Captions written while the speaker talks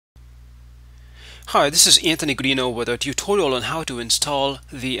Hi, this is Anthony Grino with a tutorial on how to install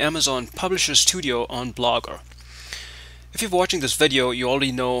the Amazon Publisher Studio on Blogger. If you're watching this video, you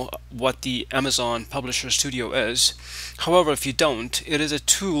already know what the Amazon Publisher Studio is. However, if you don't, it is a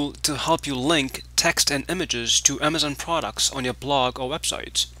tool to help you link text and images to Amazon products on your blog or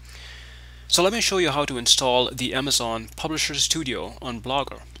websites. So let me show you how to install the Amazon Publisher Studio on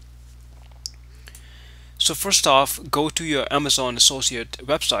Blogger. So first off, go to your Amazon Associate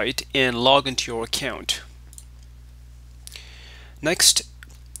website and log into your account. Next,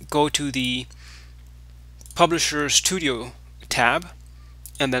 go to the Publisher Studio tab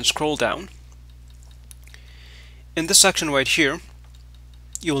and then scroll down. In this section right here,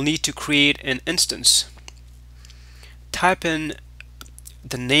 you'll need to create an instance. Type in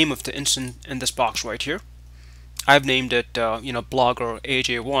the name of the instance in this box right here. I've named it Blogger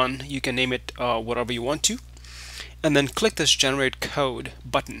AJ1. You can name it whatever you want to, and then click this Generate Code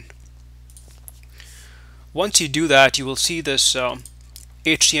button. Once you do that, you will see this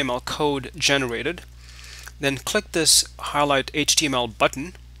HTML code generated. Then click this Highlight HTML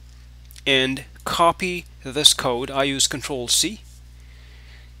button and copy this code. I use Control-C.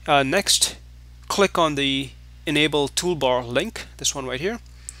 Next, click on the Enable Toolbar link, this one right here,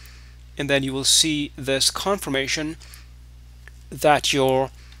 and then you will see this confirmation that your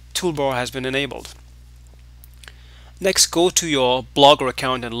toolbar has been enabled. Next, go to your Blogger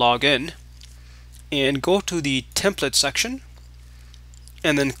account and log in, and go to the template section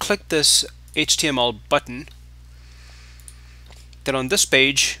and then click this HTML button. Then on this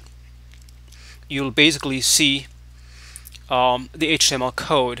page you'll basically see the HTML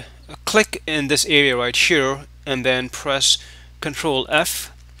code. Click in this area right here and then press Control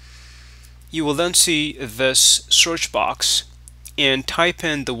F. You will then see this search box and type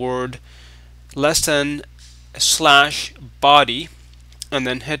in the word /body and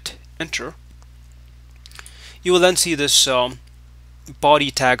then hit enter. You will then see this body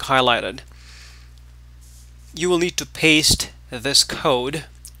tag highlighted. You will need to paste this code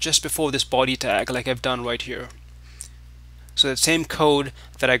just before this body tag, like I've done right here. So that same code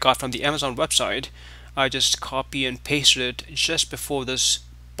that I got from the Amazon website, I just copy and pasted it just before this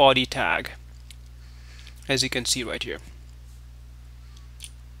body tag, as you can see right here.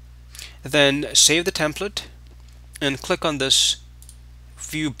 Then save the template and click on this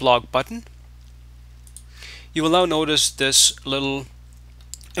View Blog button. You will now notice this little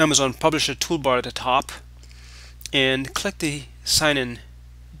Amazon Publisher toolbar at the top, and click the Sign In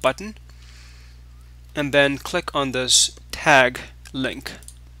button and then click on this tag link.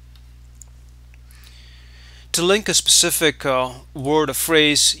 To link a specific word or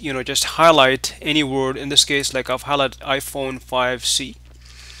phrase, just highlight any word. In this case, like I've highlighted iPhone 5C.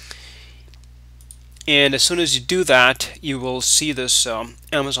 And as soon as you do that, you will see this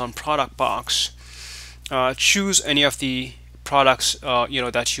Amazon product box. Choose any of the products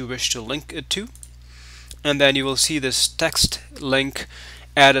that you wish to link it to, and then you will see this text link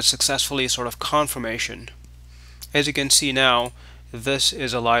added successfully, sort of confirmation. As you can see now, this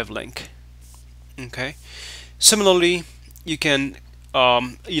is a live link. Okay. Similarly, you can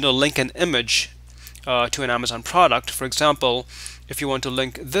link an image to an Amazon product. For example, if you want to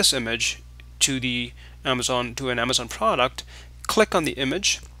link this image to an Amazon product, click on the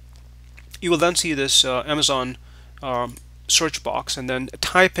image. You will then see this Amazon search box, and then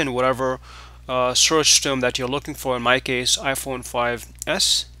type in whatever search term that you're looking for. In my case, iPhone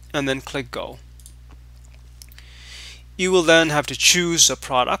 5S, and then click Go. You will then have to choose a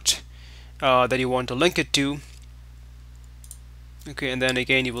product that you want to link it to. Okay, and then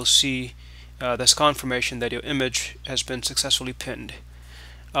again you will see this confirmation that your image has been successfully pinned.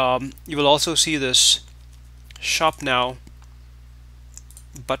 You will also see this Shop Now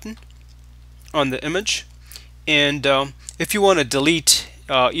button on the image, and if you want to delete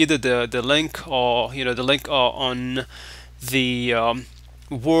either the link or the link on the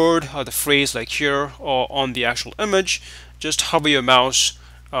word or the phrase like here or on the actual image, just hover your mouse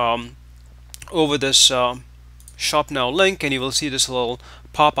over this Shop Now link and you will see this little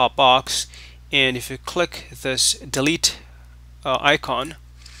pop-up box, and if you click this delete icon,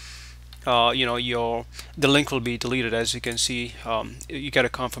 the link will be deleted. As you can see, you get a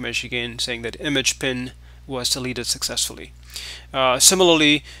confirmation again saying that image pin was deleted successfully.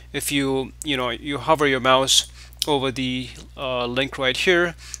 Similarly, if you hover your mouse over the link right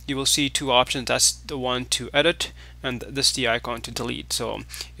here, you will see two options. That's the one to edit, and this is the icon to delete. So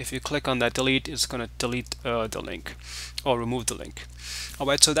if you click on that delete, it's going to delete the link or remove the link.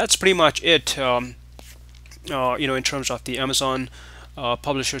 Alright, so that's pretty much it in terms of the Amazon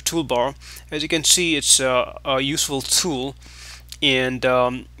Publisher toolbar. As you can see, it's a useful tool and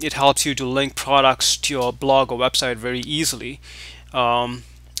it helps you to link products to your blog or website very easily.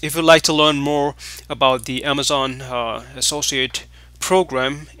 If you'd like to learn more about the Amazon Associate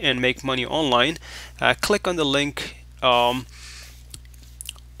program and make money online, click on the link on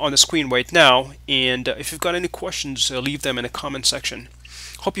the screen right now, and if you've got any questions, leave them in the comment section.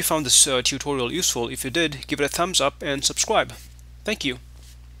 Hope you found this tutorial useful. If you did, give it a thumbs up and subscribe. Thank you.